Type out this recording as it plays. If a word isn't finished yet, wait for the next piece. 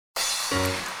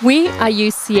We are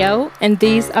UCL, and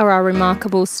these are our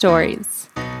remarkable stories.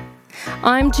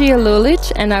 I'm Gia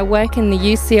Lulich, and I work in the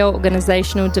UCL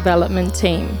Organisational Development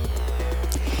team.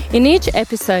 In each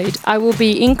episode, I will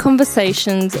be in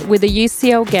conversations with a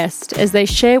UCL guest as they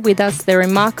share with us their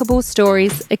remarkable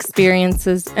stories,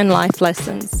 experiences, and life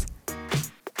lessons.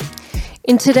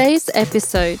 In today's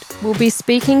episode, we'll be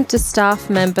speaking to staff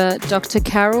member Dr.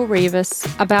 Carol Rivas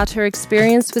about her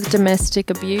experience with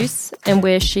domestic abuse and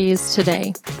where she is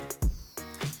today.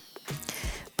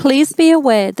 Please be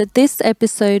aware that this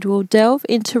episode will delve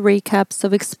into recaps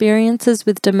of experiences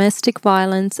with domestic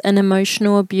violence and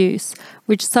emotional abuse,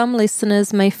 which some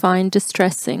listeners may find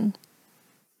distressing.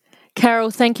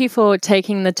 Carol, thank you for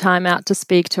taking the time out to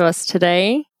speak to us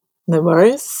today. No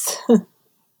worries.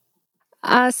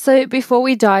 So before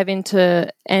we dive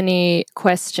into any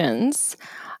questions,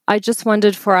 I just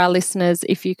wondered for our listeners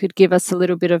if you could give us a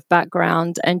little bit of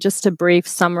background and just a brief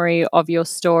summary of your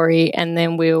story, and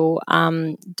then we'll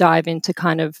dive into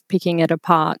kind of picking it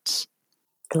apart.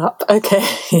 Okay,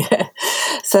 yeah.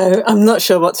 So I'm not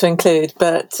sure what to include,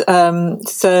 but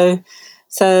so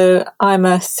I'm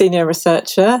a senior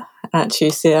researcher at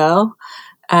UCL,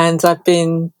 and I've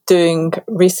been doing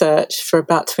research for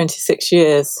about 26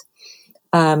 years.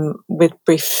 With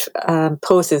brief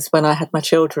pauses when I had my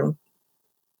children.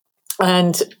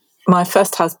 And my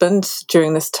first husband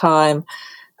during this time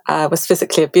was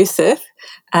physically abusive,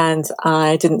 and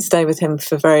I didn't stay with him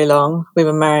for very long. We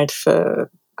were married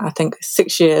for, I think,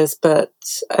 6 years, but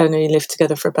only lived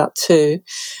together for about 2.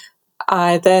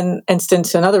 I then entered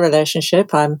into another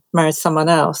relationship. I married someone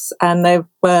else, and they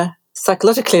were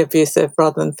psychologically abusive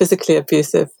rather than physically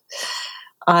abusive.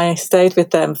 I stayed with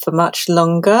them for much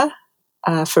longer.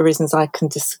 For reasons I can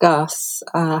discuss.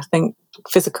 I think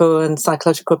physical and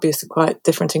psychological abuse are quite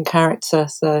different in character,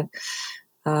 so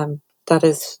that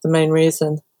is the main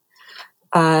reason.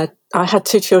 I had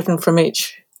 2 children from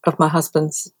each of my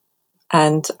husbands,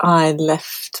 and I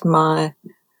left my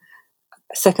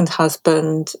second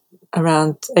husband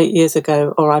around 8 years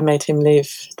ago, or I made him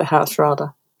leave the house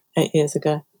rather, 8 years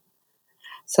ago.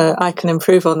 So I can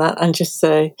improve on that and just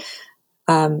say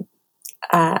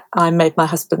I made my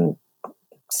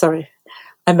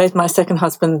second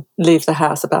husband leave the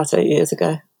house about 8 years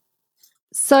ago.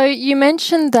 So you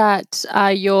mentioned that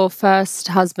your first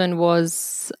husband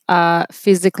was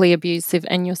physically abusive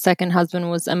and your second husband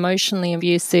was emotionally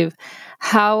abusive.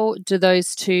 How do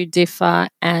those two differ,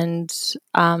 and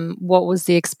what was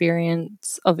the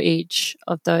experience of each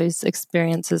of those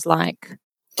experiences like?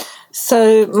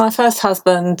 So my first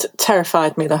husband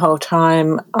terrified me the whole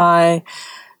time. I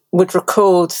would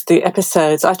record the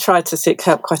episodes. I tried to seek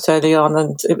help quite early on,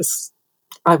 and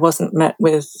I wasn't met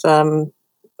with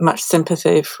much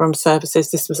sympathy from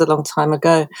services. This was a long time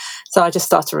ago. So I just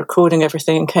started recording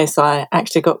everything in case I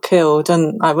actually got killed,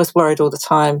 and I was worried all the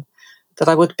time that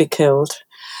I would be killed.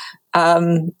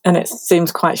 And it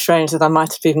seems quite strange that I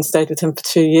might have even stayed with him for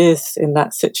 2 years in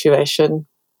that situation.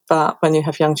 But when you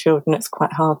have young children, it's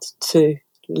quite hard to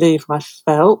leave, I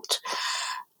felt.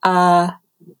 But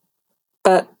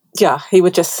yeah, he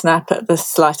would just snap at the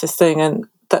slightest thing, and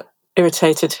that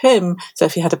irritated him. So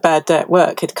if he had a bad day at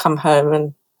work, he'd come home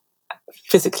and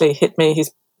physically hit me.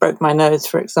 He's broke my nose,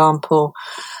 for example.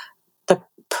 The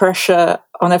pressure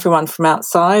on everyone from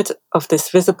outside of this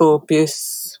visible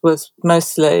abuse was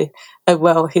mostly, oh,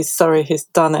 well, he's sorry, he's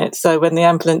done it. So when the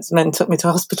ambulance men took me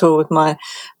to hospital with my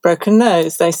broken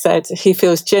nose, they said, he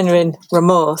feels genuine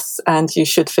remorse and you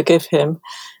should forgive him.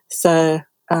 So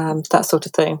that sort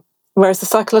of thing. Whereas the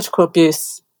psychological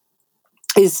abuse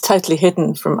is totally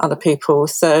hidden from other people.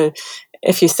 So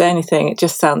if you say anything, it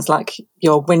just sounds like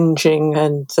you're whinging,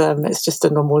 and it's just a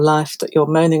normal life that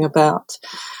you're moaning about.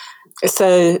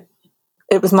 So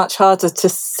it was much harder to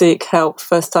seek help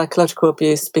for psychological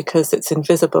abuse because it's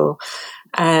invisible.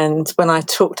 And when I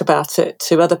talked about it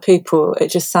to other people, it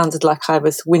just sounded like I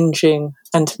was whinging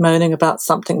and moaning about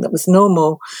something that was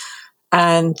normal.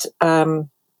 And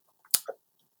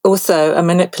also, a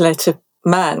manipulative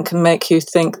man can make you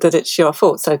think that it's your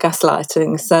fault, so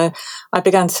gaslighting. So I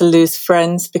began to lose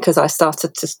friends because I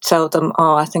started to tell them,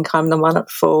 oh, I think I'm the one at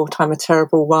fault, I'm a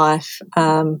terrible wife.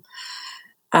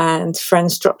 And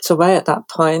friends dropped away at that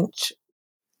point.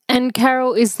 And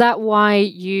Carol, is that why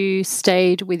you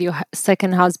stayed with your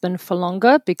second husband for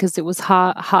longer? Because it was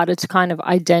harder to kind of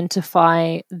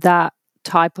identify that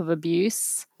type of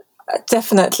abuse?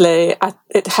 Definitely.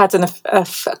 It had a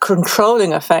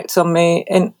controlling effect on me.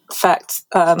 In fact,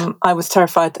 I was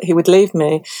terrified that he would leave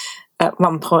me. at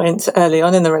one point early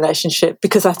on in the relationship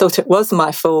because I thought it was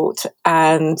my fault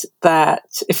and that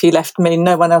if he left me,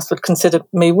 no one else would consider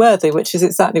me worthy, which is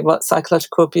exactly what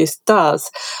psychological abuse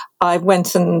does. I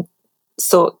went and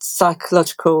sought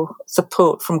psychological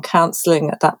support from counselling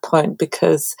at that point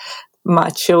because my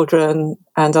children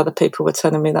and other people were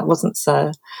telling me that wasn't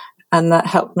so. And that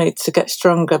helped me to get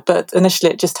stronger. But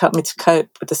initially, it just helped me to cope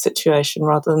with the situation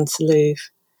rather than to leave.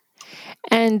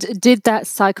 And did that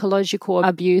psychological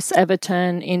abuse ever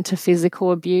turn into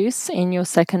physical abuse in your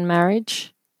second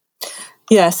marriage?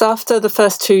 Yes, after the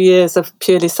first 2 years of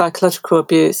purely psychological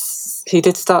abuse, he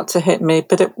did start to hit me,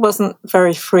 but it wasn't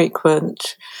very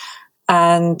frequent.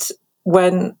 And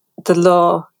when the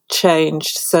law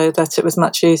changed so that it was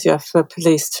much easier for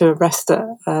police to arrest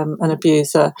an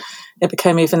abuser, it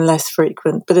became even less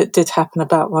frequent, but it did happen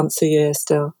about once a year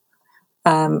still.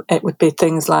 It would be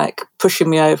things like pushing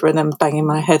me over and then banging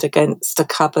my head against a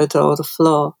cupboard or the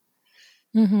floor.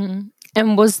 Mm-hmm.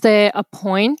 And was there a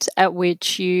point at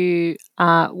which you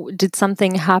did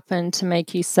something happen to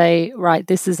make you say, right,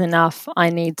 this is enough, I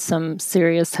need some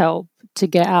serious help to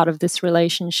get out of this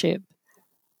relationship?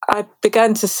 I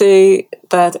began to see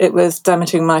that it was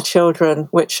damaging my children,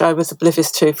 which I was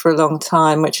oblivious to for a long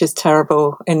time, which is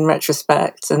terrible in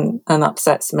retrospect and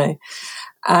upsets me.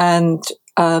 And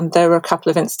there were a couple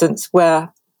of instances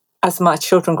where, as my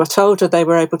children got older, they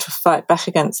were able to fight back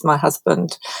against my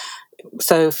husband.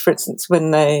 So, for instance,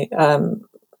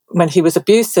 when he was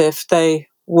abusive, they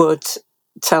would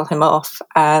tell him off.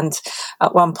 And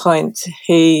at one point,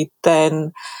 he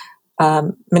then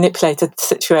manipulated the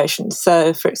situation.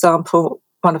 So, for example,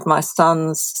 one of my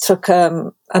sons took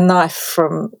a knife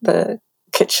from the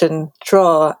kitchen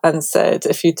drawer and said,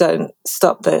 "If you don't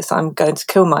stop this, I'm going to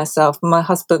kill myself." And my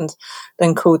husband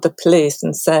then called the police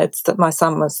and said that my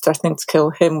son was threatening to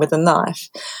kill him with a knife.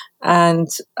 And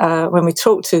when we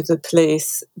talked to the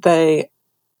police, they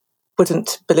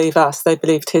wouldn't believe us. They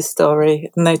believed his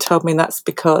story. And they told me that's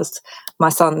because my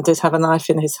son did have a knife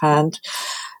in his hand.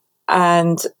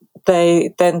 And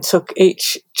they then took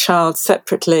each child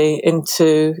separately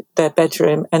into their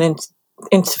bedroom and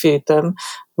interviewed them,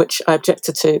 which I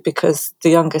objected to because the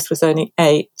youngest was only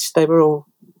 8. They were all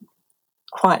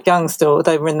quite young still.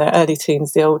 They were in their early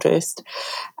teens, the oldest,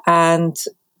 and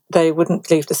they wouldn't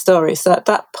believe the story. So at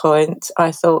that point,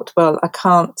 I thought, well, I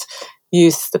can't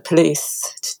use the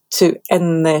police to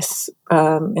end this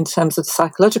in terms of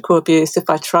psychological abuse. If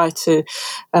I try to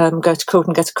go to court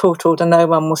and get a court order, no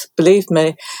one will believe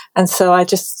me. And so I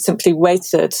just simply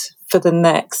waited for the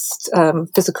next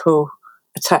physical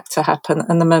attack to happen.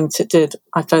 And the moment it did,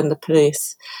 I phoned the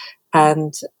police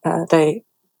and they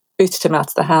booted him out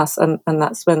of the house. And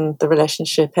that's when the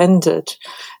relationship ended.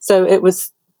 So it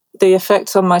was the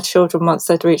effect on my children once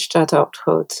they'd reached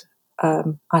adulthood,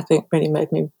 I think really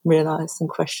made me realise and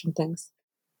question things.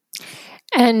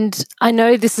 And I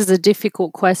know this is a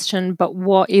difficult question, but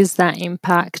what is that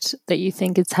impact that you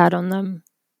think it's had on them?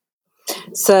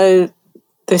 So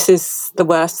this is the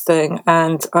worst thing,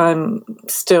 and I'm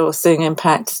still seeing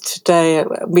impact today.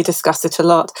 We discuss it a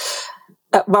lot.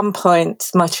 At one point,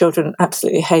 my children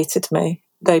absolutely hated me.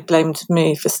 They blamed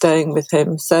me for staying with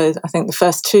him. So I think the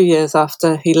first 2 years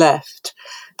after he left,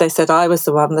 they said I was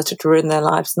the one that had ruined their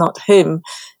lives, not him,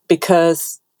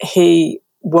 because he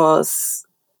was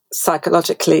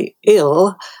psychologically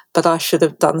ill, but I should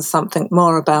have done something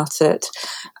more about it.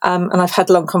 And I've had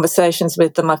long conversations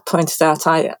with them. I've pointed out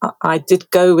I did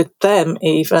go with them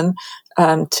even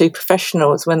to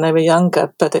professionals when they were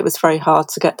younger, but it was very hard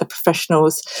to get the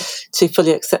professionals to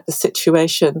fully accept the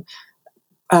situation.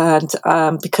 And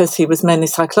because he was mainly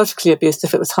psychologically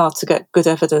abusive, it was hard to get good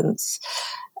evidence.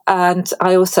 And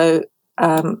I also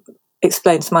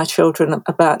explained to my children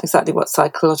about exactly what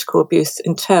psychological abuse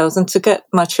entails, and to get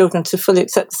my children to fully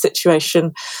accept the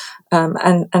situation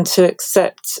and to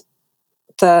accept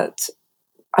that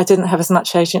I didn't have as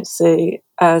much agency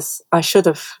as I should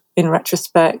have in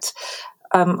retrospect.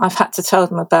 I've had to tell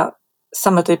them about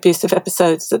some of the abusive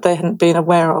episodes that they hadn't been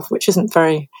aware of, which isn't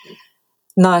very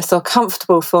nice or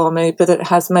comfortable for me, but it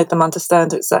has made them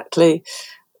understand exactly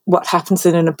what happens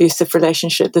in an abusive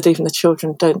relationship that even the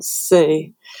children don't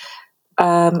see.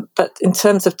 But in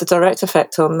terms of the direct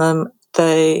effect on them,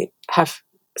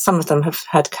 some of them have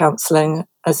had counselling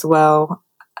as well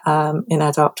in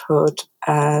adulthood,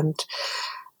 and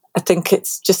I think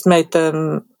it's just made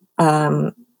them.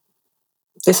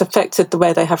 This affected the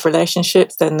way they have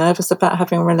relationships. They're nervous about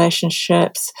having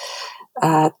relationships.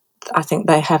 I think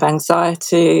they have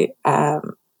anxiety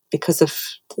because of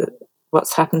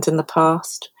what's happened in the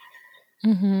past.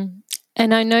 Mm-hmm.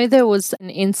 And I know there was an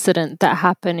incident that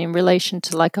happened in relation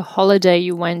to like a holiday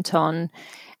you went on,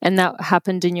 And that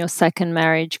happened in your second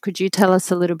marriage. Could you tell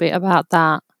us a little bit about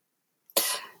that?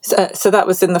 So that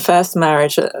was in the first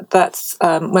marriage. That's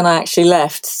when I actually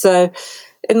left. So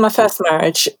in my first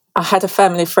marriage, I had a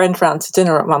family friend round to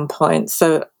dinner at one point.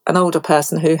 So an older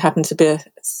person who happened to be a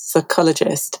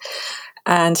psychologist,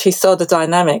 and he saw the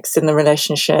dynamics in the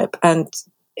relationship, and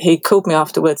he called me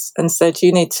afterwards and said,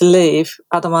 "You need to leave,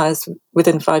 otherwise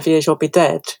within 5 years you'll be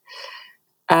dead."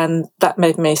 And that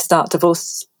made me start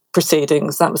divorce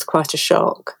proceedings. That was quite a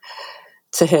shock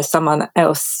to hear someone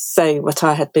else say what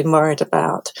I had been worried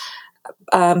about.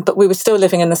 But we were still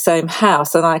living in the same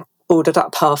house, and I boarded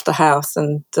up half the house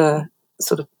and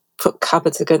sort of put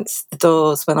cupboards against the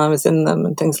doors when I was in them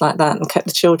and things like that, and kept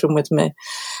the children with me.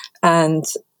 And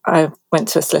I went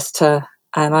to a solicitor,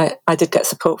 and I did get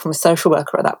support from a social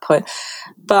worker at that point.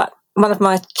 But one of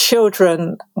my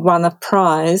children won a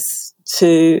prize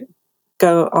to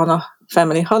go on a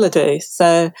family holiday.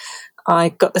 So I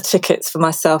got the tickets for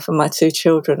myself and my 2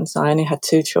 children. So I only had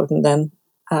 2 children then.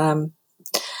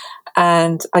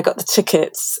 And I got the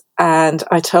tickets, and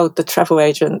I told the travel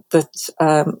agent that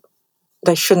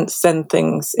they shouldn't send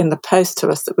things in the post to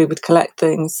us, that we would collect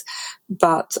things.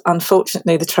 But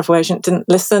unfortunately, the travel agent didn't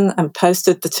listen and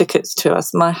posted the tickets to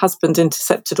us. My husband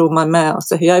intercepted all my mail,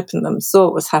 so he opened them, saw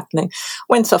what was happening,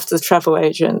 went off to the travel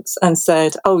agents and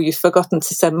said, "Oh, you've forgotten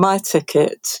to send my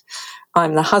ticket.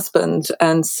 I'm the husband."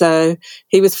 And so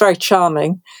he was very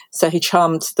charming. So he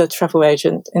charmed the travel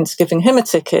agent into giving him a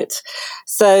ticket.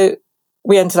 So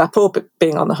we ended up all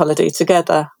being on the holiday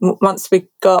together. Once we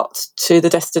got to the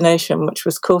destination, which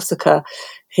was Corsica,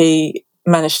 he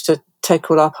managed to take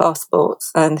all our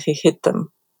passports and he hid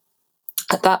them.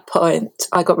 At that point,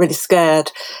 I got really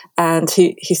scared, and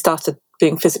he started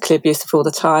being physically abusive all the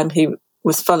time. He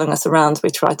was following us around. We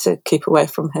tried to keep away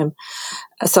from him.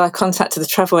 So I contacted the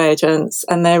travel agents,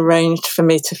 and they arranged for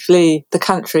me to flee the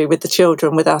country with the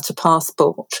children without a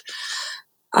passport.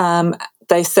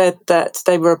 They said that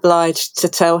they were obliged to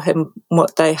tell him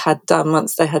what they had done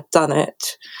once they had done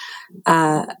it.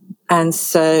 And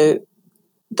so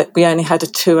that we only had a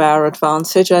 2-hour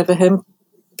advantage over him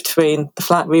between the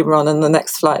flight we were on and the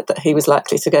next flight that he was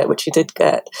likely to get, which he did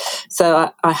get.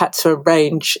 So I had to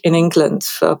arrange in England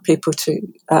for people to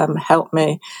help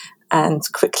me and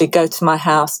quickly go to my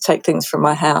house, take things from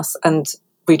my house. And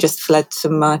we just fled to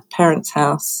my parents'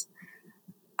 house.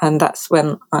 And that's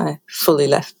when I fully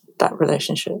left that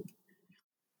relationship.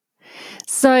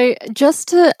 So just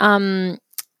to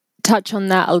touch on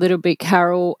that a little bit,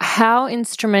 Carol, how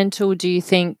instrumental do you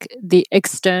think the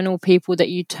external people that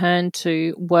you turned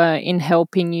to were in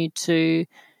helping you to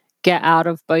get out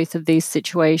of both of these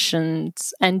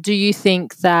situations? And do you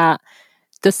think that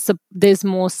there's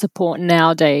more support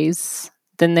nowadays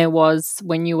than there was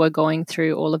when you were going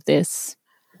through all of this?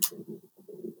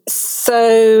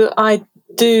 So I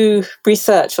do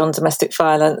research on domestic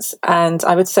violence, and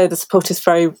I would say the support is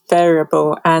very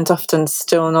variable and often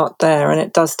still not there, and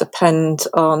it does depend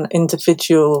on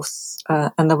individuals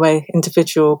and the way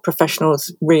individual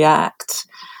professionals react.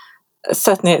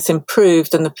 Certainly it's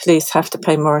improved and the police have to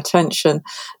pay more attention,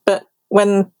 but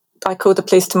when I called the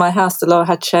police to my house, the law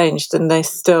had changed and they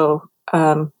still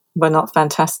were not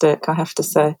fantastic, I have to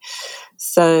say.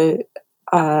 So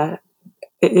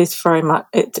it is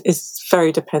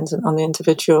very dependent on the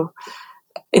individual.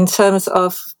 In terms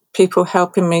of people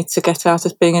helping me to get out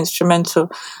as being instrumental,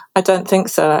 I don't think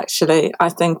so, actually. I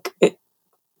think it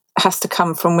has to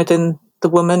come from within the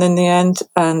woman in the end,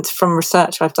 and from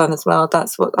research I've done as well,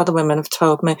 that's what other women have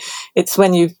told me. It's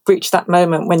when you reach that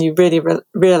moment when you really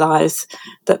realise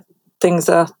that things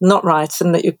are not right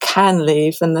and that you can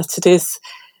leave and that it is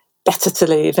better to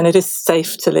leave and it is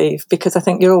safe to leave, because I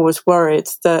think you're always worried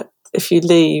that if you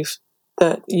leave,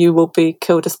 that you will be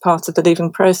killed as part of the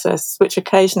leaving process, which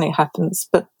occasionally happens,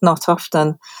 but not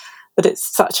often. But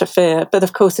it's such a fear. But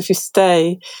of course, if you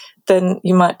stay, then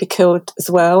you might be killed as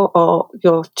well, or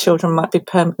your children might be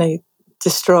permanently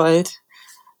destroyed.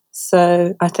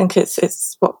 So I think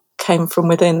it's what came from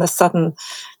within, the sudden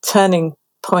turning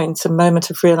point, a moment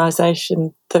of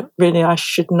realization that really I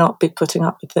should not be putting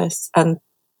up with this, and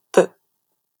that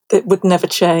it would never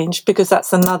change, because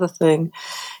that's another thing.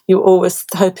 You're always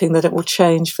hoping that it will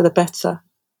change for the better.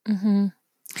 Mm-hmm.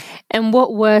 And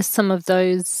what were some of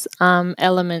those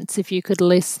elements, if you could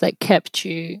list, that kept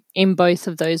you in both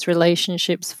of those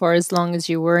relationships for as long as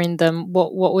you were in them?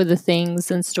 What were the things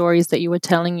and stories that you were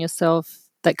telling yourself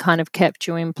that kind of kept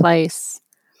you in place?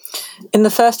 In the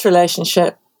first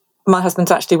relationship, my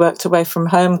husband actually worked away from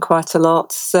home quite a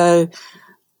lot. So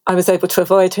I was able to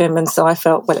avoid him. And so I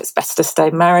felt, well, it's best to stay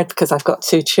married because I've got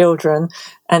 2 children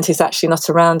and he's actually not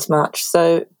around much.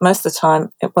 So most of the time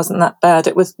it wasn't that bad.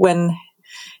 It was when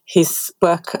his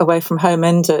work away from home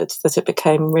ended that it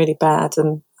became really bad.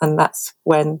 And that's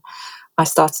when I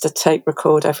started to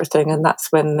record everything. And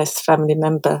that's when this family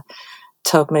member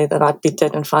told me that I'd be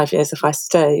dead in 5 years if I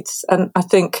stayed. And I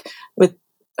think with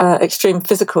extreme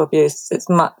physical abuse, it's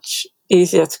much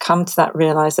easier to come to that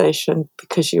realization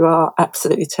because you are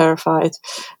absolutely terrified,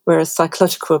 whereas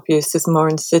psychological abuse is more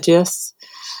insidious.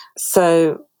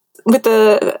 So with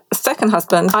the second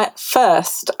husband, I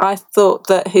thought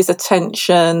that his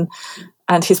attention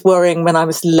and his worrying when I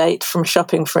was late from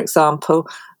shopping, for example,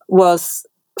 was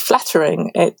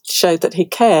flattering. It showed that he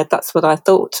cared. That's what I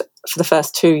thought for the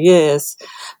first 2 years.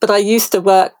 But I used to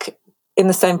work in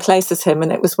the same place as him,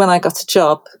 and it was when I got a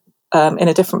job in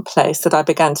a different place that I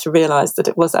began to realise that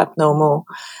it was abnormal,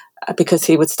 because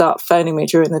he would start phoning me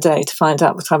during the day to find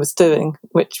out what I was doing,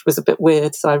 which was a bit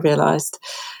weird, so I realised.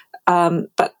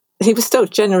 But he was still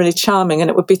generally charming, and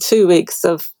it would be 2 weeks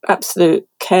of absolute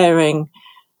caring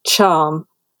charm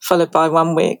followed by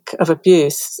 1 week of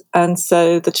abuse. And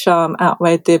so the charm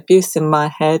outweighed the abuse in my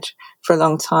head for a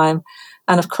long time.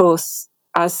 And of course,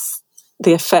 as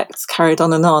the effects carried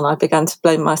on and on, I began to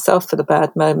blame myself for the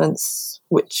bad moments,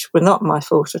 which were not my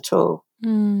fault at all.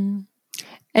 Mm.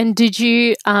 And did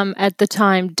you, at the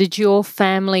time, did your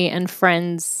family and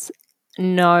friends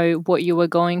know what you were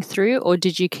going through, or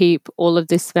did you keep all of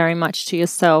this very much to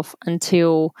yourself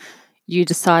until you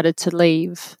decided to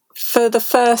leave? For the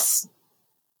first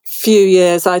few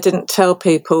years, I didn't tell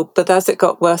people, but as it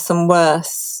got worse and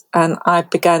worse, and I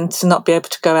began to not be able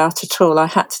to go out at all, I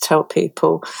had to tell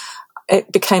people.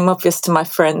 It became obvious to my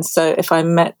friends. So if I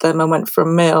met them and went for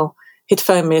a meal, he'd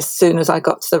phone me as soon as I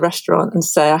got to the restaurant and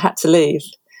say I had to leave.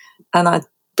 And I'd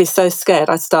be so scared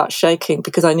I'd start shaking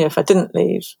because I knew if I didn't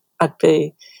leave, I'd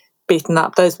be beaten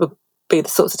up. Those would be the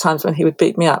sorts of times when he would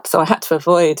beat me up. So I had to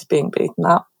avoid being beaten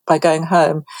up by going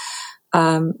home.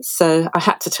 So I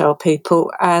had to tell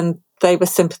people, and they were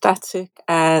sympathetic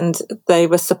and they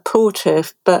were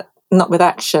supportive, but not with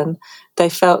action. They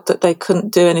felt that they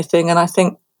couldn't do anything. And I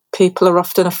think people are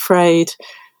often afraid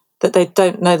that they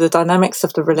don't know the dynamics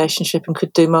of the relationship and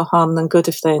could do more harm than good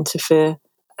if they interfere.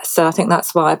 So I think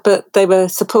that's why. But they were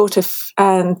supportive,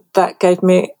 and that gave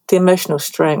me the emotional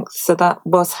strength. So that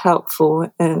was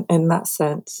helpful in that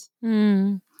sense.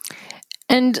 Mm.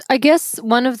 And I guess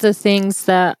one of the things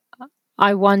that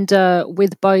I wonder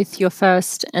with both your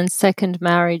first and second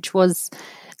marriage was,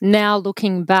 now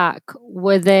looking back,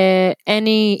 were there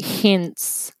any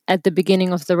hints at the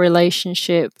beginning of the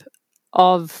relationship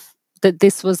of that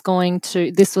this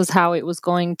was how it was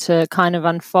going to kind of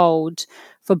unfold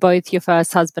for both your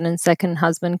first husband and second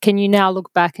husband? Can you now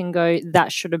look back and go,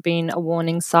 that should have been a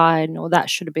warning sign, or that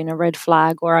should have been a red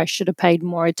flag, or I should have paid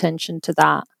more attention to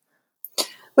that?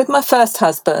 With my first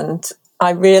husband,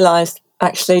 I realised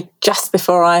actually just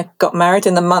before I got married,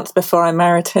 in the month before I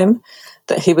married him,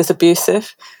 that he was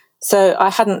abusive. So I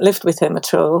hadn't lived with him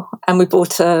at all. And we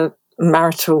bought a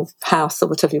marital house, or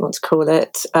whatever you want to call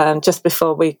it, just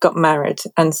before we got married.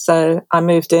 And so I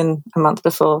moved in a month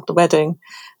before the wedding,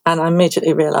 and I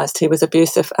immediately realised he was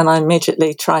abusive, and I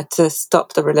immediately tried to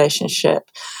stop the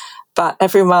relationship. But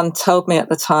everyone told me at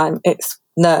the time, it's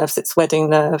nerves, it's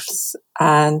wedding nerves.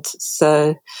 And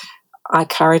so I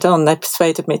carried on. They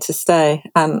persuaded me to stay,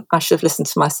 and I should have listened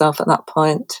to myself at that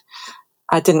point.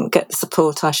 I didn't get the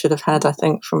support I should have had, I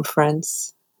think, from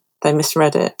friends. They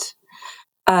misread it.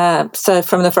 So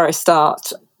from the very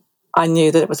start, I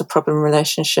knew that it was a problem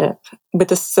relationship. With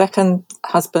the second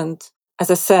husband,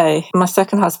 as I say, my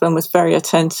second husband was very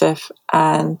attentive,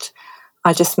 and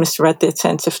I just misread the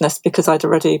attentiveness because I'd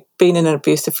already been in an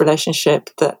abusive relationship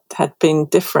that had been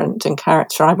different in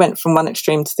character. I went from one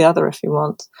extreme to the other, if you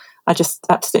want. I just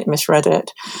absolutely misread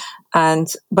it. And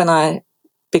when I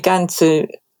began to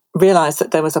realise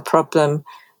that there was a problem,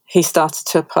 he started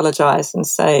to apologise and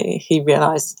say he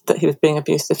realised that he was being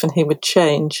abusive and he would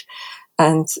change.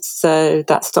 And so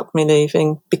that stopped me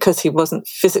leaving, because he wasn't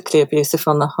physically abusive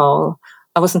on the whole.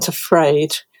 I wasn't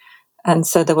afraid. And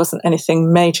so there wasn't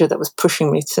anything major that was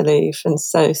pushing me to leave. And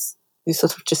so you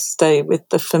sort of just stay with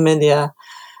the familiar,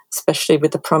 especially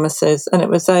with the promises. And it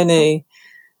was only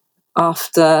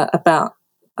after about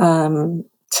 10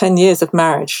 years of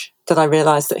marriage that I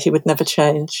realised that he would never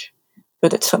change.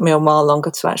 But it took me a while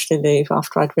longer to actually leave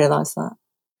after I'd realised that.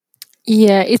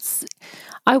 Yeah,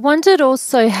 I wondered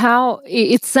also how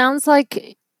it sounds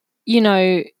like,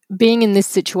 being in this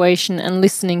situation and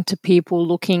listening to people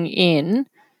looking in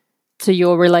to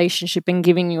your relationship and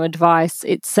giving you advice,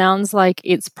 it sounds like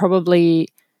it's probably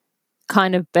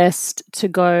kind of best to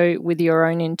go with your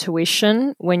own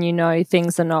intuition when you know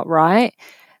things are not right.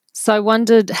 So I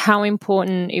wondered how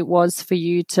important it was for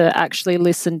you to actually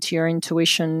listen to your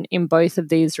intuition in both of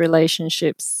these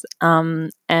relationships,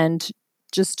 and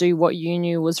just do what you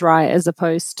knew was right, as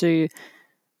opposed to,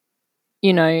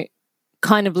 you know,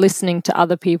 kind of listening to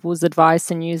other people's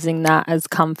advice and using that as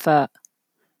comfort.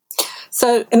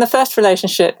 So in the first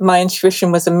relationship, my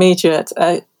intuition was immediate.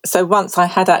 So once I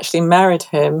had actually married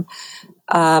him,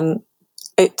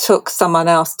 it took someone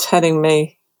else telling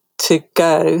me to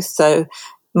go. So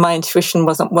my intuition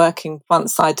wasn't working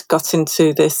once I'd got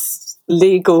into this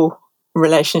legal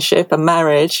relationship, a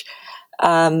marriage.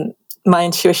 My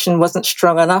intuition wasn't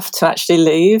strong enough to actually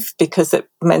leave, because it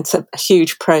meant a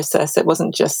huge process. It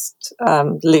wasn't just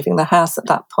leaving the house at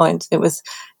that point. It was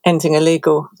ending a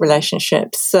legal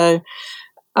relationship. So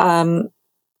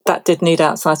that did need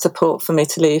outside support for me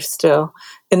to leave still.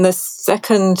 In the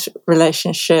second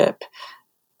relationship,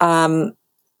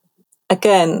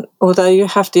 again, although you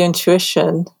have the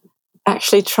intuition,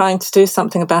 actually trying to do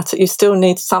something about it, you still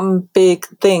need some big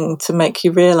thing to make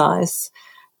you realise.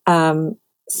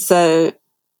 So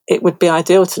it would be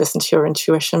ideal to listen to your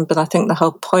intuition, but I think the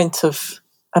whole point of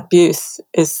abuse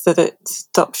is that it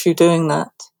stops you doing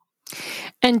that.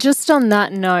 And just on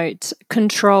that note,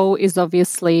 control is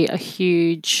obviously a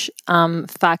huge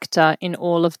factor in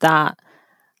all of that.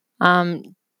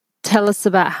 Tell us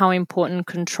about how important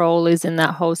control is in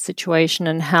that whole situation,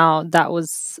 and how that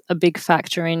was a big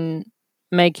factor in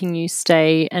making you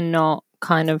stay and not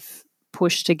kind of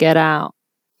push to get out.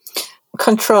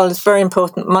 Control is very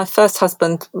important. My first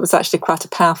husband was actually quite a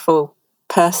powerful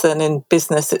person in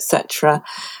business, etc.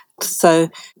 So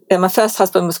my first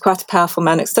husband was quite a powerful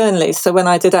man externally. So when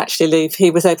I did actually leave,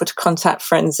 he was able to contact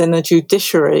friends in the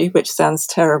judiciary, which sounds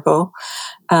terrible,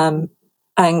 and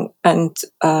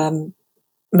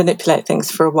manipulate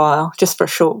things for a while, just for a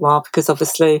short while, because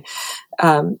obviously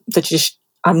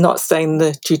I'm not saying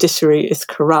the judiciary is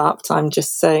corrupt. I'm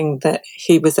just saying that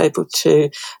he was able to,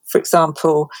 for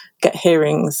example, get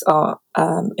hearings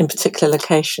in particular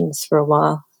locations for a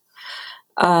while.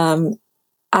 And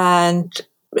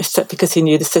because he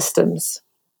knew the systems.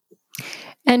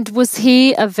 And was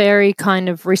he a very kind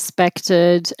of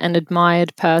respected and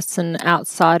admired person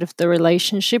outside of the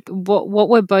relationship? What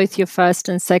were both your first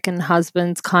and second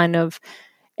husband's kind of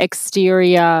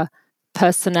exterior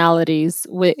personalities?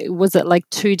 Was it like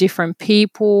two different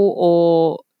people,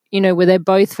 or, were they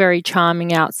both very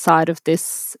charming outside of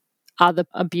this other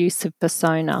abusive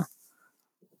persona?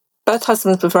 Both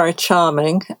husbands were very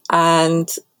charming, and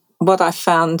what I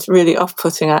found really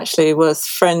off-putting actually was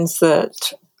friends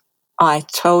that I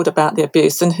told about the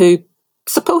abuse and who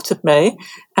supported me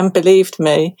and believed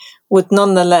me would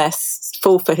nonetheless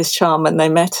fall for his charm when they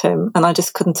met him, and I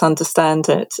just couldn't understand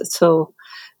it at all.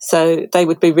 So they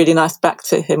would be really nice back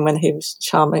to him when he was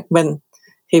charming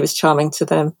to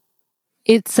them.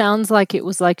 It sounds like it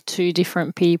was like two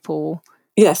different people.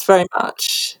 Yes, very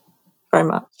much. Very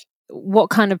much. What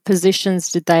kind of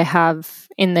positions did they have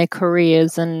in their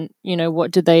careers, and,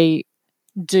 what do they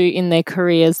do in their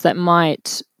careers that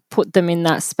might put them in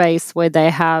that space where they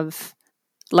have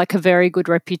like a very good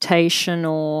reputation?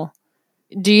 Or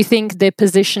do you think their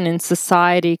position in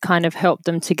society kind of helped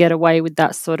them to get away with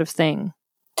that sort of thing?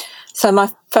 So my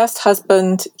first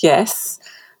husband, yes.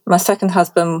 My second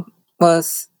husband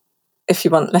was, if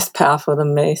you want, less powerful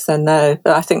than me, so no.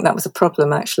 But I think that was a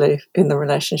problem actually in the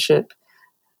relationship,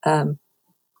 and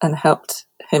helped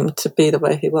him to be the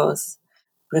way he was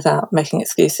without making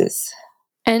excuses.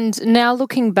 And now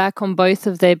looking back on both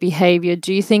of their behaviour,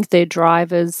 do you think they're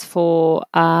drivers for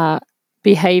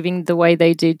behaving the way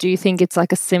they did? Do you think it's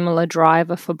like a similar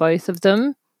driver for both of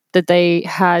them, that they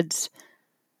had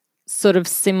sort of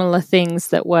similar things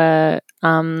that were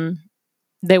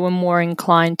they were more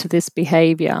inclined to this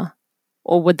behaviour,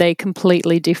 or were they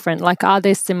completely different? Like, are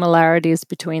there similarities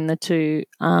between the two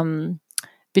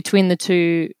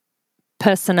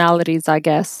personalities, I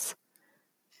guess?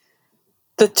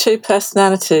 The two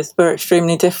personalities were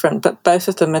extremely different, but both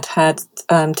of them had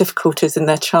difficulties in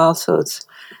their childhood.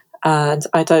 And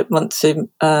I don't want to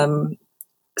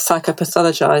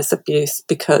psychopathologize abuse,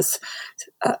 because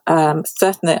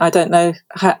certainly I don't know.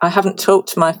 I haven't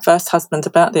talked to my first husband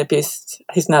about the abuse.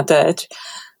 He's now dead.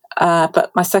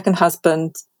 But my second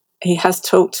husband, he has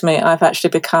talked to me. I've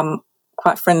actually become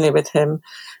quite friendly with him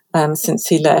since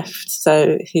he left.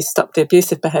 So he stopped the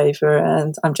abusive behaviour,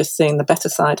 and I'm just seeing the better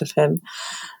side of him.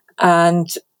 And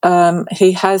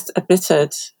he has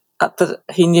admitted that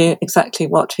he knew exactly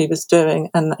what he was doing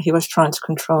and that he was trying to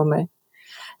control me.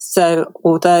 So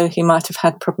although he might have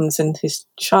had problems in his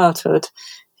childhood,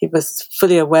 he was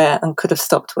fully aware and could have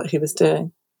stopped what he was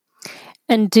doing.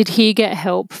 And did he get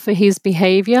help for his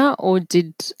behaviour, or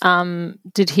did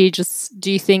he just? Do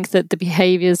you think that the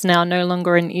behaviour is now no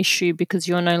longer an issue because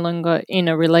you're no longer in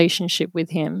a relationship with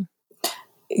him?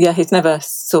 Yeah, he's never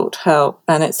sought help,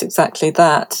 and it's exactly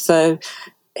that. So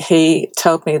he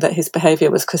told me that his behaviour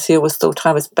was because he always thought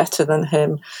I was better than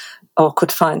him, or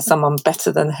could find someone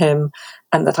better than him,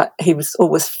 and that he was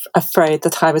always afraid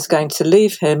that I was going to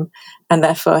leave him, and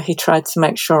therefore he tried to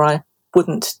make sure I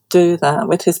wouldn't do that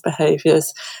with his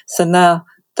behaviours. So now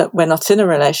that we're not in a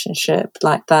relationship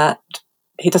like that,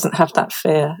 he doesn't have that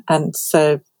fear, and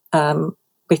so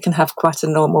we can have quite a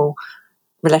normal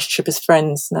relationship as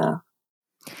friends now.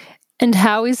 And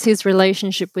how is his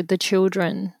relationship with the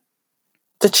children?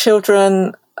 The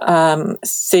children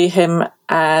see him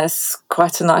as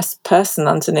quite a nice person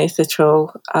underneath it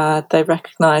all. They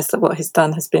recognise that what he's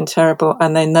done has been terrible,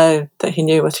 and they know that he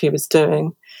knew what he was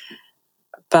doing.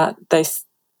 But they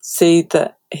see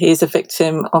that he is a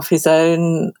victim of his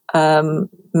own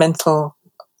mental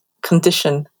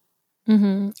condition.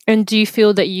 Mm-hmm. And do you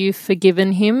feel that you've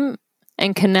forgiven him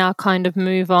and can now kind of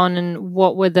move on? And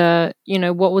what was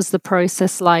the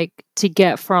process like to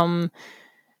get from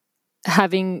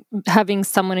having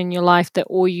someone in your life that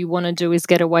all you want to do is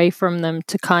get away from them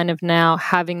to kind of now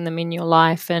having them in your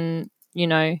life and,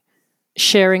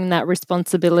 sharing that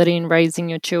responsibility in raising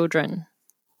your children?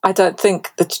 I don't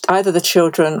think that either the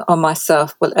children or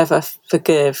myself will ever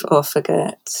forgive or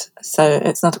forget. So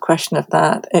it's not a question of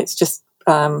that. It's just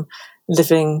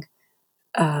living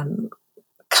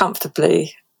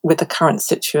comfortably with the current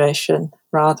situation,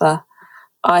 rather.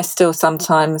 I still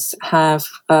sometimes have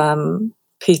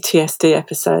PTSD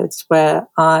episodes where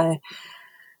I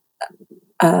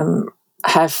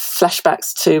have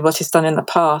flashbacks to what he's done in the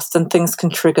past, and things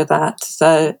can trigger that.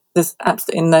 So there's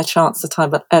absolutely no chance that I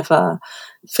will ever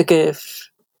forgive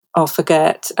or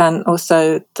forget. And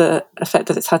also the effect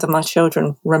that it's had on my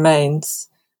children remains.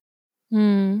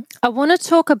 I want to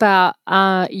talk about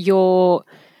your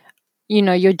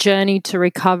journey to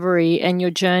recovery and your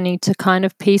journey to kind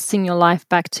of piecing your life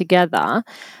back together.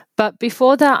 But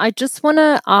before that, I just want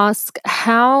to ask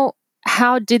how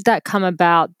did that come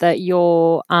about that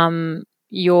your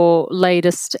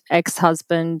latest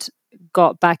ex-husband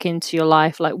got back into your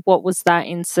life? Like, what was that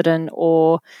incident,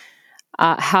 or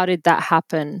how did that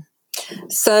happen?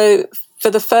 So for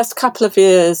the first couple of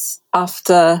years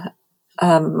after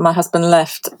my husband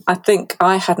left, I think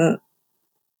I hadn't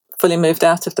fully moved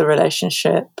out of the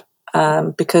relationship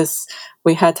because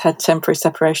we had temporary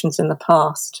separations in the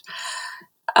past.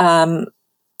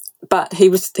 But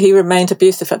he remained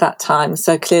abusive at that time,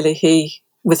 so clearly he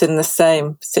was in the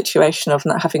same situation of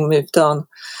not having moved on.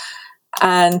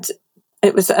 And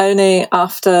it was only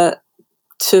after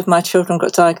 2 of my children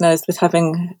got diagnosed with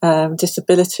having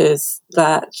disabilities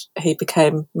that he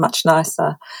became much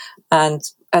nicer. And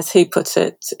as he put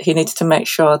it, he needed to make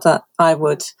sure that I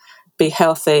would be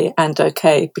healthy and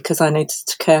okay because I needed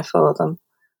to care for them.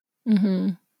 Mm-hmm.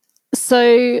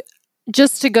 So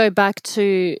just to go back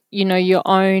to, your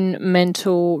own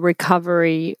mental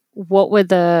recovery, what was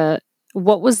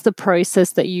the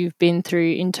process that you've been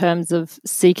through in terms of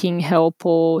seeking help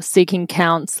or seeking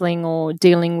counselling or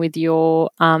dealing with your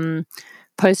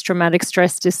post-traumatic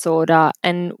stress disorder?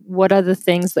 And what are the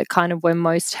things that kind of were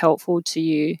most helpful to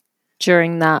you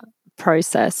during that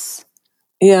process?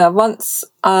 Yeah, once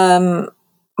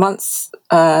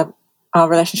our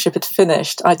relationship had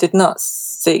finished, I did not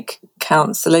seek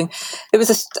counselling. It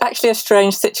was actually a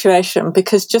strange situation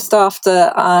because just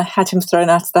after I had him thrown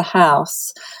out of the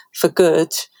house for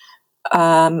good,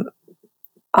 I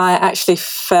actually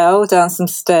fell down some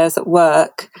stairs at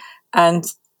work. And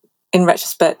in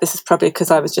retrospect, this is probably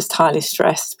because I was just highly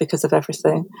stressed because of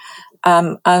everything.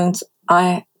 And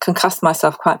I concussed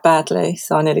myself quite badly,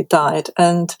 so I nearly died.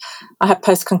 And I had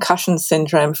post-concussion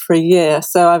syndrome for a year,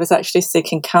 so I was actually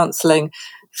seeking counselling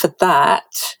for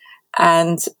that.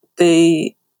 And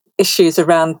the issues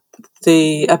around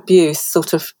the abuse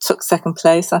sort of took second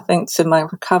place, I think, to my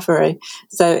recovery.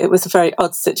 So it was a very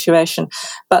odd situation.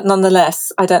 But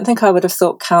nonetheless, I don't think I would have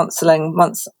sought counselling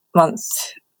once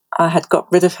I had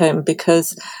got rid of him,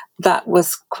 because that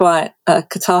was quite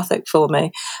cathartic for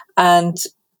me. And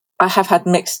I have had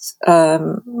mixed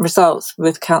results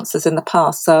with counsellors in the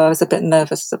past, so I was a bit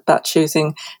nervous about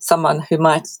choosing someone who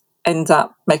might end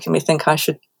up making me think I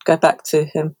should go back to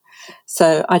him.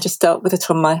 So I just dealt with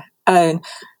it on my own.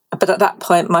 But at that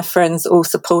point, my friends all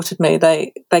supported me.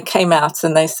 They came out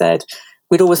and they said,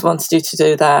 "We'd always wanted you to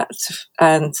do that,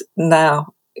 and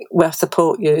now we'll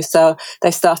support you." So they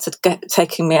started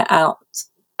taking me out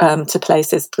to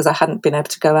places because I hadn't been able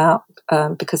to go out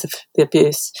because of the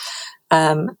abuse.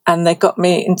 And they got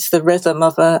me into the rhythm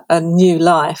of a new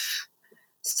life.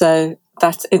 So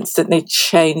that instantly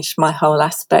changed my whole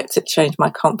aspect. It changed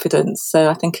my confidence. So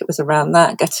I think it was around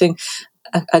that, getting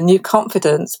a new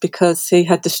confidence, because he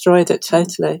had destroyed it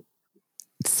totally.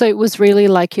 So it was really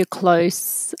like your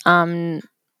close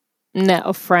net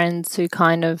of friends who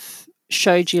kind of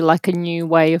showed you like a new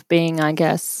way of being, I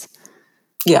guess.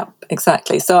 Yeah,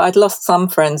 exactly. So I'd lost some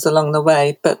friends along the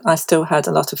way, but I still had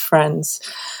a lot of friends.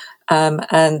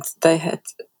 And they had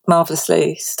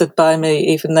marvellously stood by me,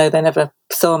 even though they never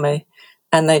saw me.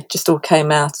 And they just all came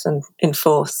out and in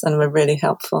force and were really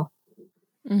helpful.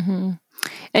 Mm-hmm.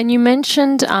 And you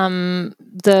mentioned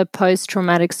the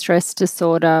post-traumatic stress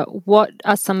disorder. What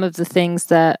are some of the things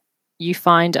that you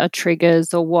find are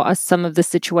triggers, or what are some of the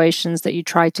situations that you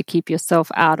try to keep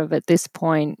yourself out of at this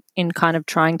point in kind of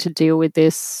trying to deal with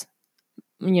this,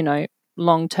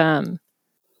 long term?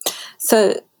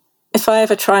 So if I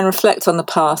ever try and reflect on the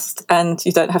past, and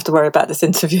you don't have to worry about this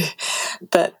interview,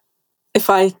 but if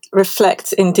I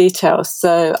reflect in detail,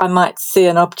 so I might see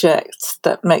an object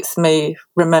that makes me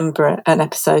remember an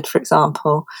episode, for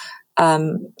example,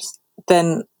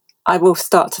 then I will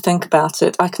start to think about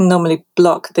it. I can normally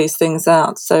block these things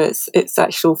out. So it's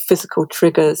actual physical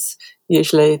triggers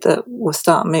usually that will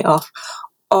start me off.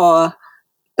 Or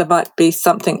there might be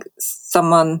something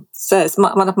someone says.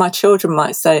 One of my children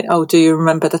might say, "Oh, do you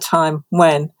remember the time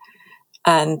when?"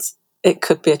 And it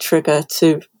could be a trigger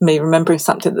to me remembering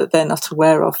something that they're not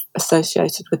aware of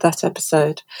associated with that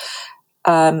episode.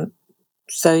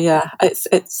 So yeah,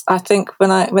 it's. I think when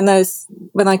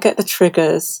I get the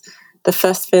triggers, the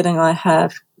first feeling I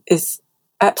have is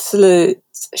absolute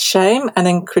shame and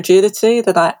incredulity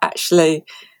that I actually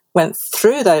went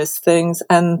through those things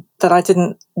and that I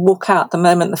didn't walk out the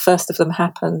moment the first of them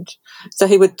happened. So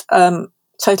he would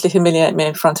totally humiliate me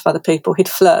in front of other people. He'd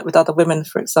flirt with other women,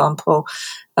 for example,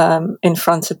 in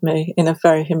front of me in a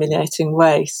very humiliating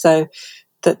way, so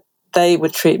that they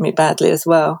would treat me badly as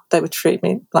well. They would treat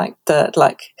me like dirt,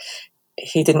 like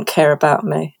he didn't care about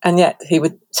me. And yet he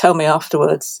would tell me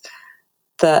afterwards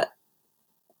that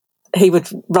he would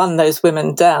run those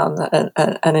women down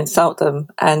and insult them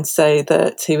and say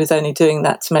that he was only doing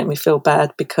that to make me feel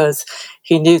bad because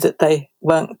he knew that they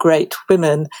weren't great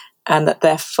women and that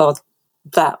therefore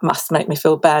that must make me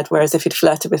feel bad. Whereas if he'd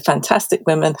flirted with fantastic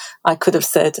women, I could have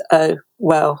said, "Oh,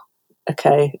 well,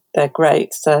 okay, they're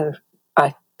great, so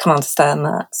I can understand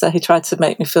that." So he tried to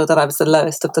make me feel that I was the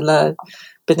lowest of the low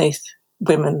beneath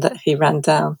women that he ran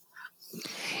down.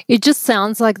 It just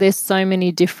sounds like there's so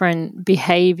many different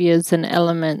behaviors and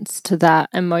elements to that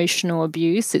emotional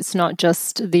abuse. It's not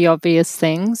just the obvious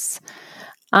things.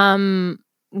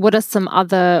 What are some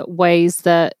other ways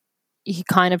that he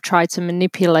kind of tried to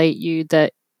manipulate you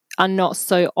that are not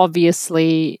so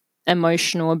obviously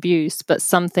emotional abuse, but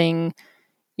something,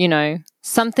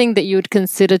 something that you would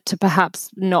consider to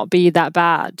perhaps not be that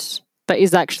bad, but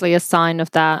is actually a sign of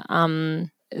that,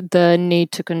 the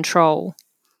need to control?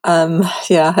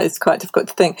 Yeah, it's quite difficult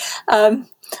to think.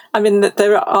 I mean,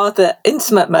 there are the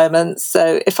intimate moments.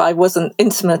 So if I wasn't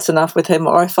intimate enough with him,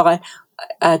 or if I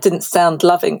didn't sound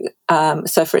loving,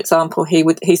 so for example,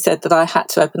 he said that I had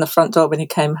to open the front door when he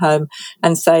came home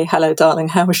and say, "Hello, darling,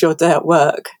 how was your day at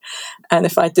work?" And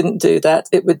if I didn't do that,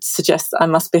 it would suggest that I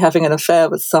must be having an affair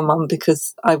with someone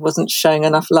because I wasn't showing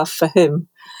enough love for him.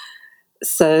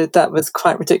 So that was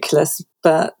quite ridiculous,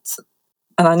 and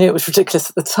I knew it was ridiculous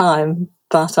at the time,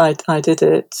 but I did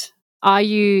it. Are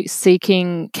you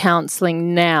seeking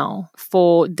counselling now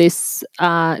for this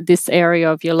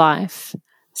area of your life?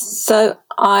 So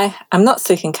I am not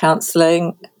seeking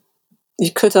counselling.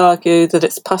 You could argue that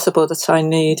it's possible that I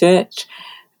need it.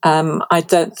 I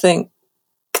don't think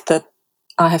that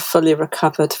I have fully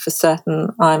recovered for certain.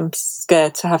 I'm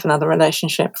scared to have another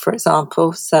relationship, for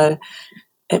example, so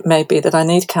it may be that I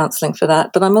need counselling for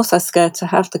that, but I'm also scared to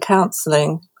have the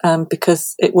counselling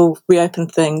because it will reopen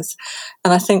things.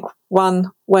 And I think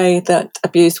one way that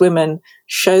abused women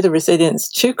show the resilience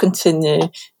to continue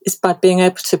is by being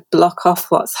able to block off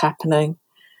what's happening.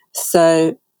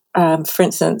 So, for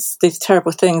instance, these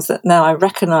terrible things that now I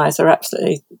recognise are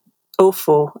absolutely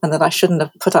awful and that I shouldn't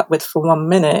have put up with for 1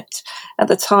 minute, at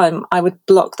the time I would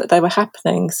block that they were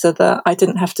happening so that I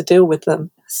didn't have to deal with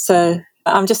them. So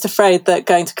I'm just afraid that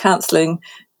going to counselling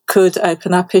could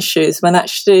open up issues when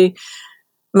actually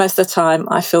most of the time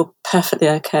I feel perfectly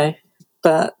okay.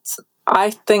 But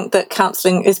I think that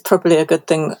counselling is probably a good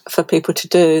thing for people to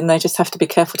do, and they just have to be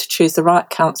careful to choose the right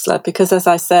counsellor because, as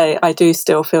I say, I do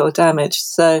still feel damaged.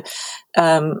 So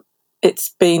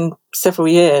it's been several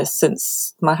years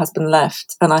since my husband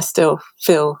left, and I still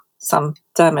feel some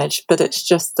damage, but it's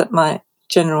just that my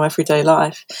general everyday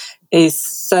life is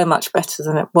so much better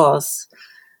than it was,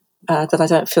 that I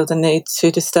don't feel the need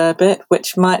to disturb it,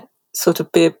 which might sort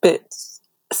of be a bit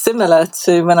similar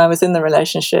to when I was in the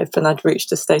relationship and I'd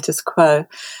reached a status quo.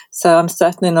 So I'm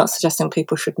certainly not suggesting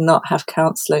people should not have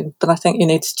counselling, but I think you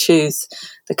need to choose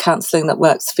the counselling that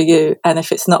works for you. And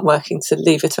if it's not working, to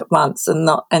leave it at once and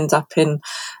not end up in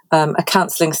a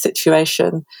counselling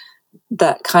situation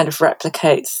that kind of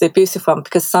replicates the abusive one,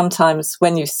 because sometimes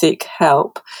when you seek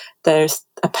help, there's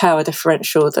a power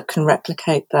differential that can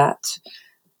replicate that.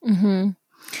 Mm-hmm.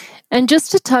 And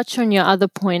just to touch on your other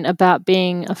point about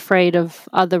being afraid of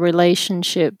other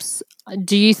relationships,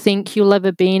 do you think you'll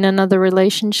ever be in another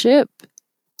relationship?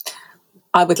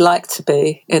 I would like to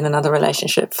be in another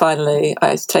relationship. Finally,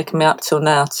 it's taken me up till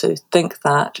now to think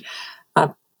that,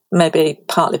 maybe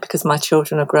partly because my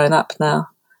children are grown up now.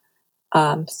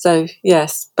 So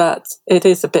yes, but it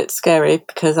is a bit scary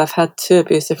because I've had 2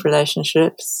 abusive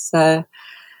relationships. So,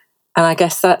 and I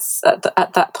guess that's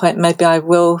at that point, maybe I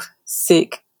will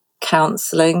seek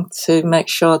counselling to make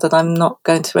sure that I'm not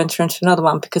going to enter into another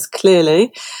one, because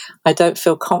clearly I don't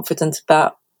feel confident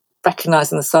about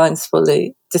recognising the signs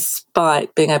fully,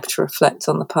 despite being able to reflect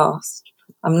on the past.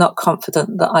 I'm not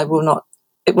confident that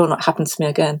it will not happen to me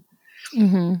again.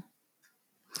 Mm-hmm.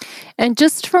 And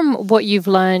just from what you've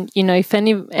learned, if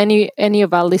any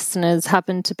of our listeners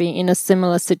happen to be in a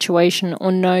similar situation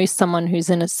or know someone who's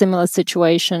in a similar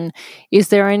situation, is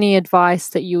there any advice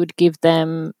that you would give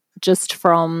them just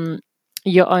from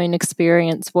your own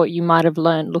experience, what you might have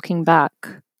learned looking back?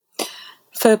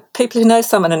 For people who know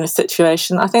someone in a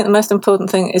situation, I think the most important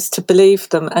thing is to believe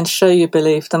them and show you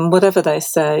believe them, whatever they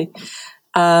say.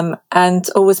 And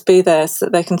always be there so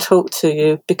that they can talk to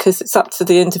you, because it's up to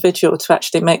the individual to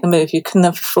actually make the move. You can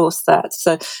never force that.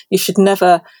 So you should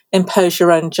never impose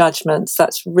your own judgments.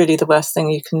 That's really the worst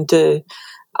thing you can do.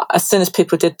 As soon as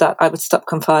people did that, I would stop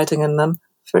confiding in them,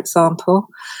 for example,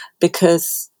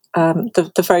 because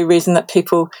the very reason that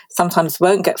people sometimes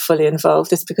won't get fully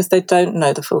involved is because they don't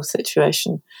know the full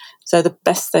situation. So the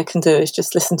best they can do is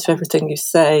just listen to everything you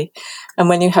say. And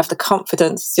when you have the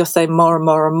confidence, you'll say more and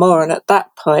more and more. And at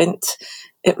that point,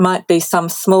 it might be some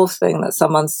small thing that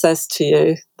someone says to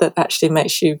you that actually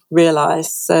makes you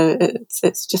realise. So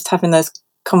it's just having those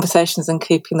conversations and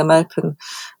keeping them open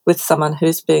with someone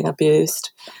who's being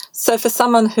abused. So for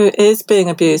someone who is being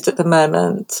abused at the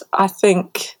moment, I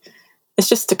think it's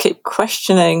just to keep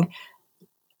questioning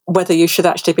whether you should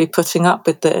actually be putting up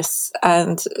with this,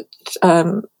 and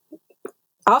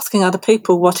asking other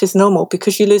people what is normal,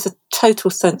 because you lose a total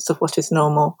sense of what is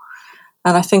normal.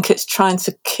 And I think it's trying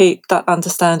to keep that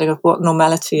understanding of what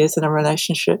normality is in a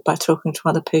relationship by talking to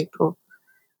other people.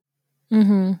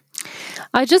 Mm-hmm.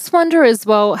 I just wonder as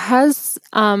well,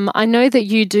 I know that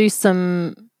you do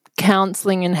some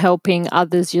counselling and helping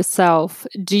others yourself.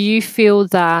 Do you feel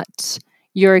that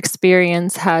your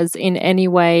experience has in any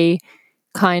way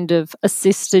kind of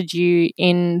assisted you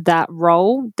in that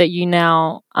role that you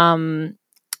now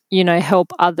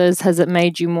help others? Has it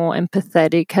made you more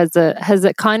empathetic? Has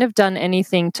it kind of done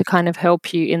anything to kind of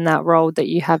help you in that role that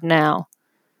you have now?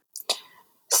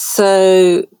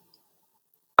 So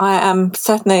I am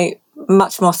certainly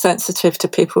much more sensitive to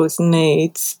people's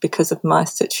needs because of my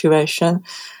situation,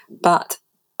 but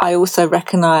I also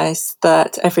recognise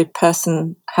that every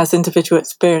person has individual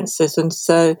experiences, and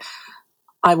so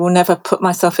I will never put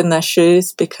myself in their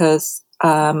shoes, because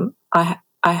I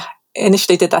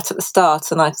initially did that at the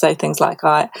start, and I'd say things like,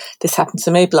 this happened to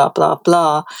me, blah, blah,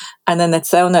 blah. And then they'd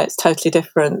say, oh, no, it's totally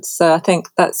different. So I think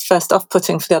that's first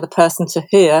off-putting for the other person to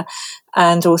hear.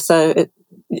 And also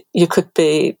you could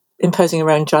be imposing your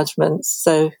own judgments.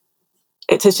 So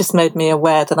it has just made me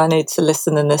aware that I need to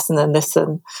listen and listen and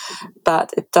listen.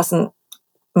 But it doesn't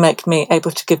make me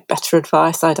able to give better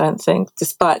advice, I don't think.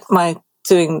 Despite my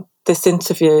doing this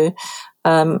interview,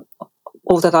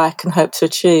 all that I can hope to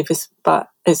achieve is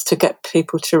to get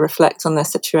people to reflect on their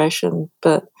situation.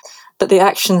 But the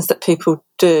actions that people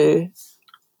do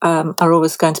are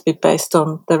always going to be based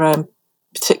on their own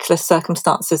particular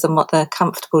circumstances and what they're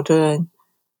comfortable doing.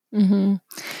 Mm-hmm.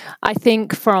 I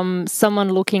think from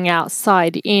someone looking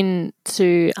outside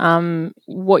into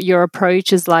what your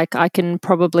approach is like, I can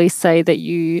probably say that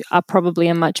you are probably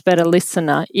a much better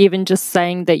listener. Even just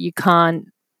saying that you can't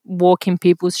walk in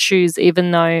people's shoes,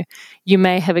 even though you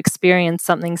may have experienced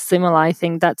something similar, I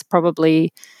think that's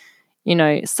probably,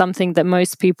 something that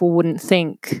most people wouldn't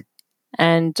think.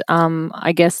 And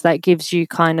I guess that gives you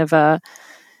kind of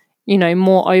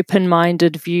more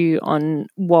open-minded view on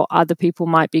what other people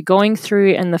might be going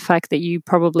through, and the fact that you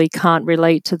probably can't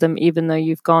relate to them even though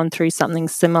you've gone through something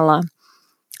similar.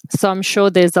 So I'm sure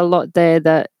there's a lot there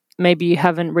that maybe you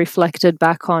haven't reflected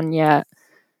back on yet.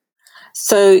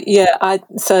 So I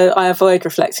avoid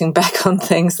reflecting back on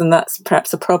things, and that's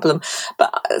perhaps a problem.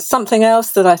 But something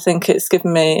else that I think it's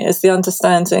given me is the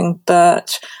understanding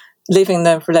that leaving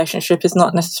the relationship is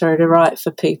not necessarily right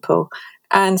for people.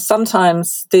 And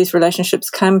sometimes these relationships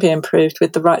can be improved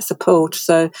with the right support.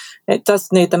 So it does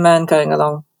need the man going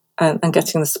along and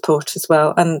getting the support as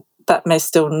well. And that may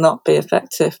still not be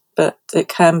effective, but it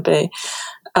can be.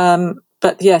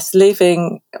 But yes,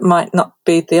 leaving might not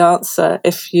be the answer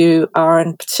if you are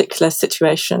in particular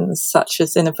situations, such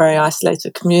as in a very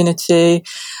isolated community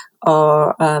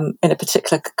or in a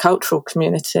particular cultural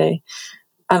community.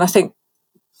 And I think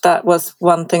that was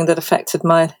one thing that affected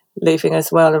my leaving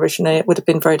as well. Originally, it would have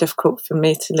been very difficult for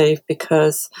me to leave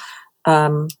because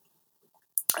my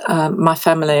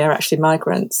family are actually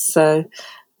migrants. So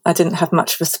I didn't have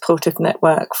much of a supportive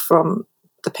network from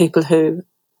the people who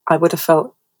I would have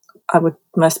felt I would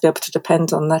most be able to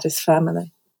depend on, that is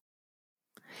family.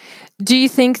 Do you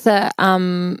think that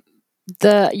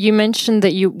you mentioned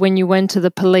that when you went to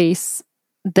the police,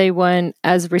 they weren't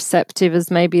as receptive as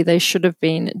maybe they should have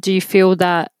been? Do you feel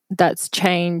that that's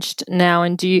changed now?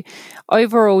 And do you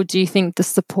think the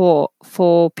support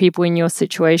for people in your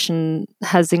situation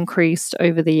has increased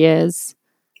over the years?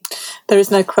 There is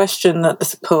no question that the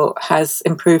support has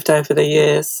improved over the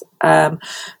years. For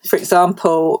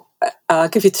example, I'll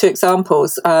give you two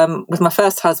examples. With my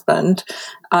first husband,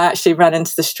 I actually ran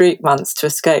into the street once to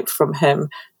escape from him,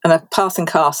 and a passing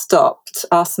car stopped,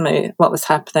 asked me what was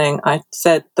happening. I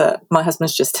said that my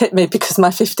husband's just hit me because my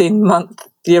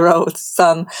 15-month-old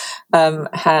son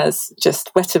has just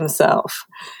wet himself,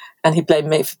 and he blamed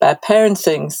me for bad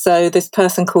parenting. So this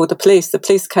person called the police. The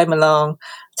police came along,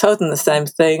 told them the same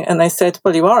thing, and they said,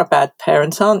 well, you are a bad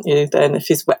parent, aren't you, then, if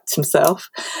he's wet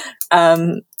himself?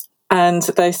 And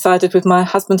they sided with my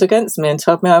husband against me and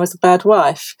told me I was a bad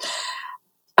wife.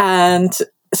 And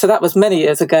so that was many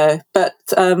years ago. But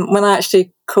when I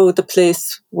actually called the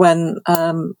police when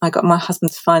I got my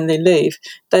husband to finally leave,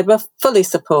 they were fully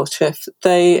supportive.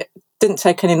 They didn't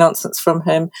take any nonsense from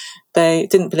him. They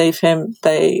didn't believe him.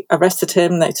 They arrested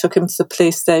him. They took him to the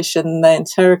police station. They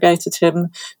interrogated him.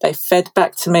 They fed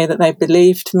back to me that they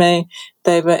believed me.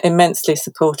 They were immensely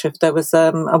supportive. There was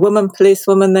a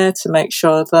policewoman there to make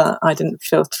sure that I didn't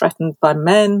feel threatened by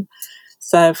men.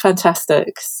 So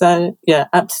fantastic. So yeah,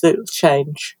 absolute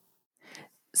change.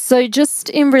 So just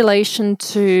in relation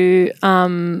to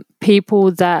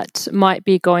people that might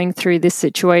be going through this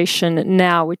situation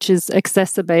now, which is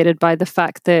exacerbated by the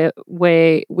fact that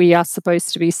we are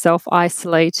supposed to be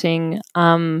self-isolating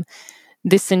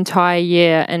this entire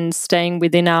year and staying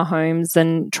within our homes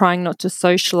and trying not to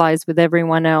socialize with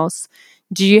everyone else,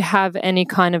 do you have any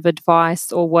kind of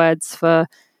advice or words for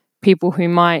people who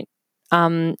might,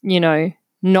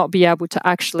 not be able to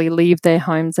actually leave their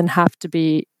homes and have to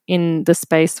be in the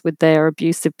space with their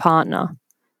abusive partner?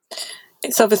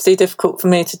 It's obviously difficult for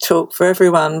me to talk for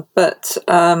everyone, but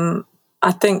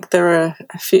I think there are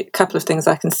a couple of things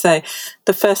I can say.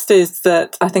 The first is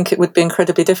that I think it would be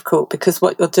incredibly difficult because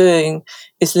what you're doing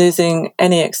is losing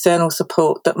any external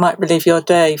support that might relieve your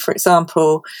day. For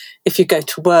example, if you go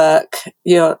to work,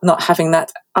 you're not having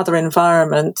that other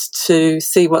environment to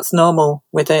see what's normal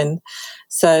within.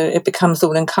 So it becomes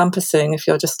all encompassing if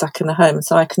you're just stuck in the home.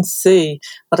 So I can see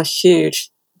what a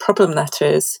huge problem that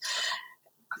is.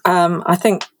 I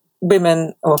think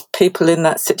women or people in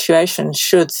that situation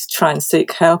should try and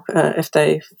seek help if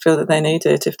they feel that they need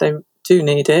it, if they do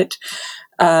need it.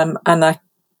 And I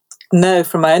know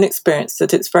from my own experience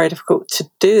that it's very difficult to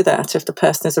do that if the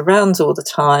person is around all the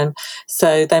time.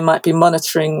 So they might be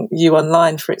monitoring you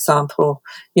online, for example.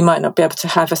 You might not be able to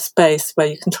have a space where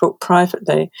you can talk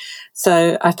privately.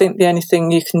 So I think the only thing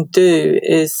you can do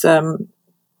is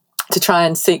to try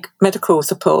and seek medical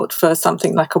support for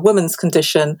something like a woman's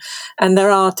condition. And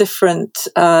there are different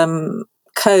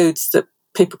codes that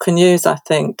people can use, I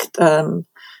think, that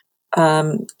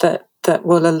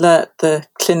will alert the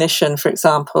clinician, for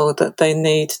example, that they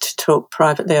need to talk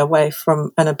privately away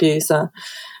from an abuser.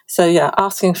 So, yeah,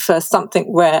 asking for something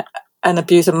where an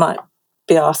abuser might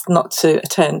be asked not to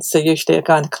attend. So usually a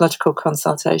gynecological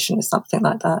consultation is something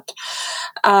like that.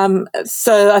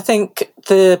 So I think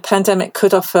the pandemic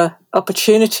could offer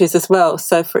opportunities as well.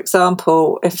 So, for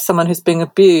example, if someone who's being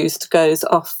abused goes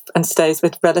off and stays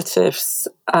with relatives,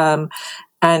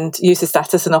 and uses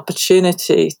that as an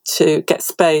opportunity to get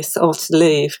space or to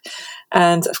leave.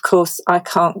 And of course, I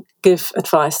can't give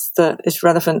advice that is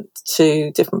relevant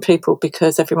to different people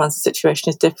because everyone's situation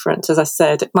is different. As I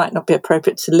said, it might not be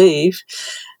appropriate to leave,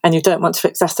 and you don't want to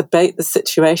exacerbate the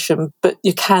situation, but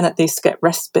you can at least get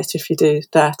respite if you do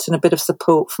that, and a bit of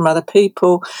support from other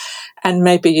people, and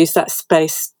maybe use that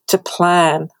space to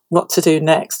plan what to do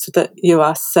next so that you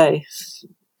are safe.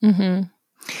 Mm-hmm.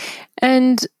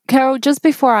 And Carol, just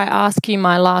before I ask you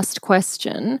my last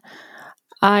question,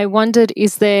 I wondered,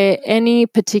 is there any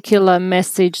particular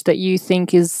message that you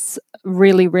think is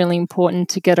really, really important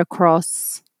to get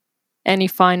across? Any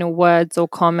final words or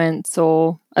comments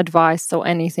or advice or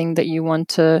anything that you want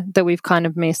to, that we've kind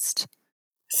of missed?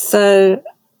 So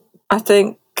I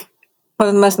think one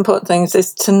of the most important things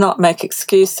is to not make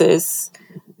excuses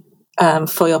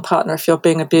for your partner if you're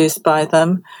being abused by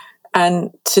them,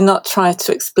 and to not try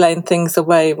to explain things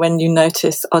away when you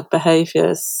notice odd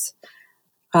behaviours.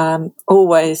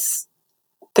 Always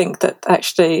think that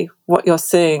actually what you're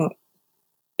seeing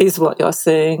is what you're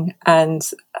seeing. And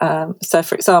so,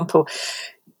 for example,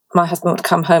 my husband would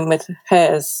come home with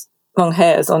long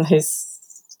hairs on his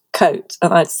coat,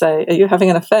 and I'd say, "Are you having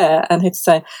an affair?" And he'd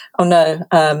say, "Oh no,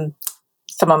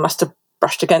 someone must have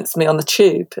brushed against me on the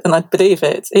tube," and I'd believe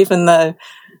it, even though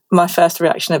my first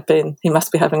reaction had been, he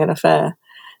must be having an affair.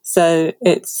 So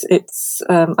it's.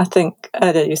 I think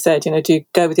earlier you said, do you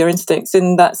go with your instincts?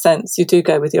 In that sense, you do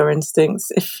go with your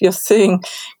instincts. If you're seeing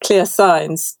clear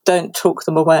signs, don't talk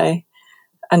them away,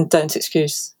 and don't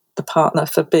excuse the partner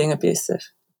for being abusive.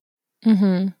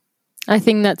 Mm-hmm. I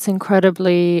think that's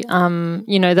incredibly,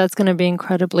 that's going to be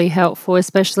incredibly helpful,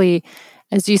 especially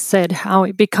as you said, how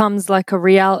it becomes like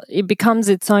it becomes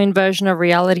its own version of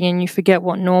reality, and you forget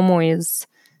what normal is.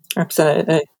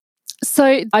 Absolutely.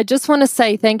 So I just want to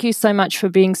say thank you so much for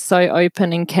being so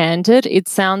open and candid. It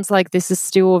sounds like this is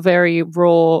still a very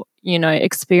raw,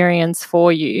 experience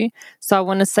for you. So I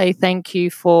want to say thank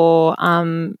you for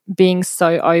being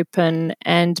so open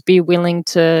and be willing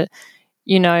to,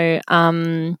 be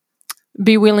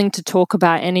willing to talk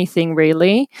about anything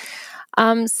really.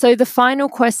 So the final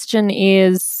question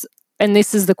is, and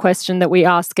this is the question that we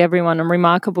ask everyone on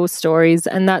Remarkable Stories,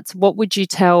 and that's, what would you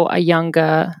tell a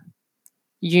younger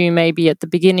you, maybe at the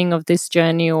beginning of this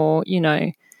journey or,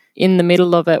 in the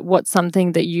middle of it? What's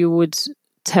something that you would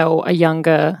tell a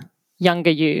younger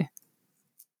you?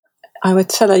 I would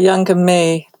tell a younger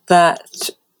me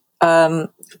that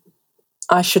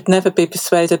I should never be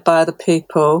persuaded by other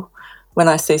people when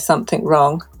I see something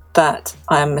wrong, that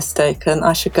I am mistaken.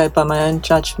 I should go by my own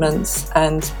judgments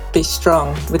and be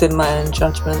strong within my own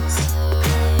judgments.